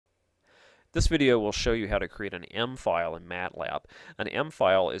This video will show you how to create an M file in MATLAB. An M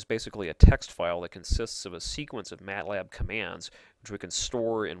file is basically a text file that consists of a sequence of MATLAB commands which we can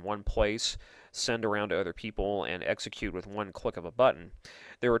store in one place, send around to other people, and execute with one click of a button.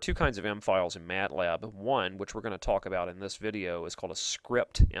 There are two kinds of M files in MATLAB. One, which we're going to talk about in this video, is called a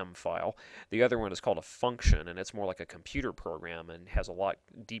script M file. The other one is called a function, and it's more like a computer program and has a lot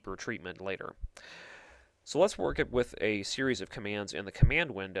deeper treatment later. So let's work it with a series of commands in the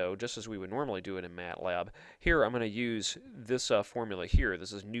command window, just as we would normally do it in MATLAB. Here I'm going to use this formula here.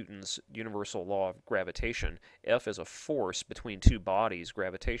 This is Newton's universal law of gravitation. F is a force between two bodies,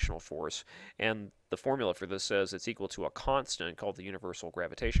 gravitational force, and the formula for this says it's equal to a constant called the universal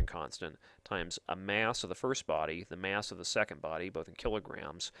gravitation constant times a mass of the first body, the mass of the second body, both in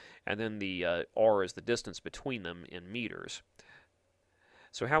kilograms, and then the r is the distance between them in meters.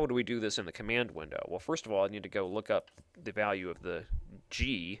 So how would we do this in the command window? Well, first of all, I need to go look up the value of the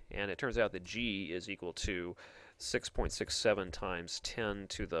g, and it turns out that g is equal to 6.67 times 10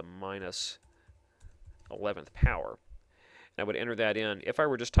 to the minus 11th power. And I would enter that in. If I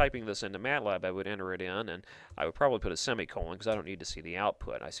were just typing this into MATLAB, I would enter it in, and I would probably put a semicolon because I don't need to see the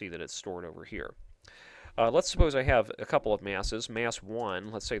output. I see that it's stored over here. Let's suppose I have a couple of masses. Mass 1,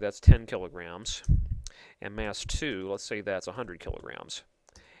 let's say that's 10 kilograms, and mass 2, let's say that's 100 kilograms.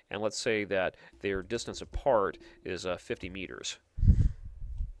 And let's say that their distance apart is 50 meters.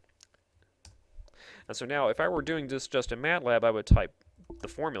 And so now if I were doing this just in MATLAB, I would type the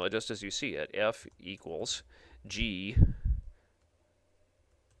formula just as you see it. F equals G,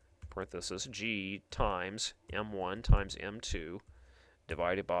 parenthesis, G times M1 times M2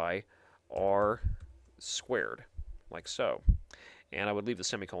 divided by R squared, like so. And I would leave the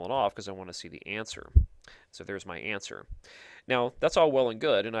semicolon off because I want to see the answer. So there's my answer. Now, that's all well and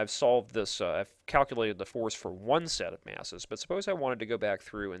good, and I've solved this, I've calculated the force for one set of masses, but suppose I wanted to go back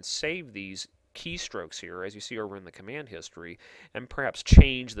through and save these keystrokes here, as you see over in the command history, and perhaps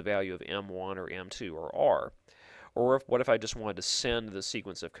change the value of M1 or M2 or R. Or what if I just wanted to send the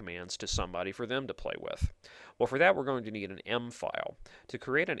sequence of commands to somebody for them to play with? Well, for that we're going to need an M file. To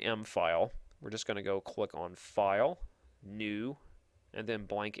create an M file, we're just going to go click on File, New, and then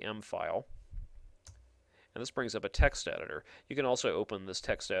blank M file. And this brings up a text editor. You can also open this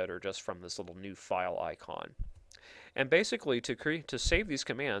text editor just from this little new file icon. And basically, to save these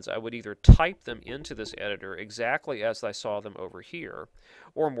commands, I would either type them into this editor exactly as I saw them over here,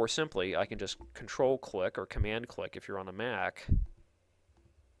 or more simply, I can just control-click or command-click if you're on a Mac,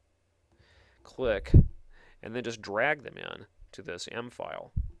 click, and then just drag them in to this M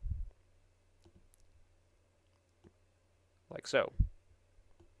file, like so.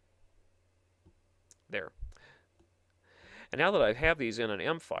 There. And now that I have these in an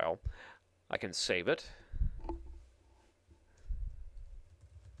M file, I can save it.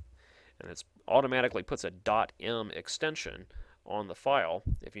 And it automatically puts a .m extension on the file.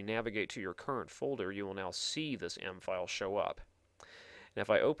 If you navigate to your current folder, you will now see this M file show up. And if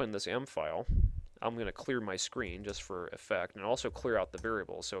I open this M file, I'm going to clear my screen just for effect, and also clear out the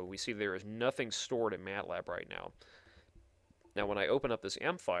variables. So we see there is nothing stored in MATLAB right now. Now when I open up this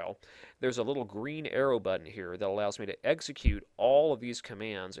M file, there's a little green arrow button here that allows me to execute all of these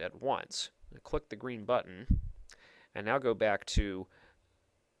commands at once. I click the green button, and now go back to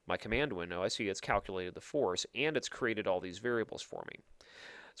my command window. I see it's calculated the force, and it's created all these variables for me.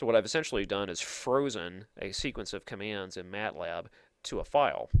 So what I've essentially done is frozen a sequence of commands in MATLAB to a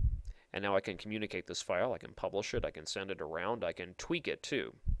file. And now I can communicate this file, I can publish it, I can send it around, I can tweak it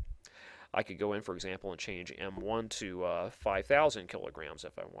too. I could go in, for example, and change M1 to 5,000 kilograms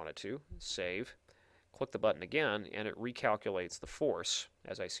if I wanted to. Save. Click the button again, and it recalculates the force,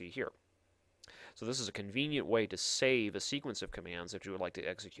 as I see here. So this is a convenient way to save a sequence of commands that you would like to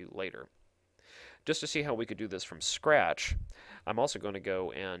execute later. Just to see how we could do this from scratch, I'm also going to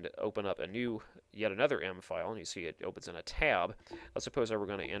go and open up yet another M file, and you see it opens in a tab. Let's suppose I were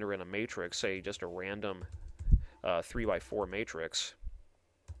going to enter in a matrix, say just a random 3x4 matrix,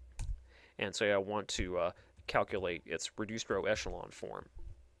 and say I want to calculate its reduced row echelon form.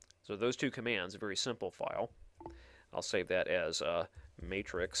 So those two commands, a very simple file. I'll save that as a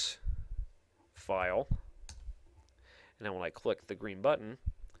matrix file. And now when I click the green button,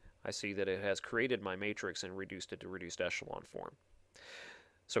 I see that it has created my matrix and reduced it to reduced echelon form.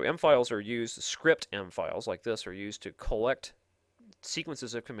 So M files are used, script M files like this are used to collect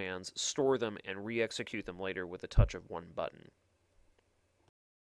sequences of commands, store them, and re-execute them later with the touch of one button.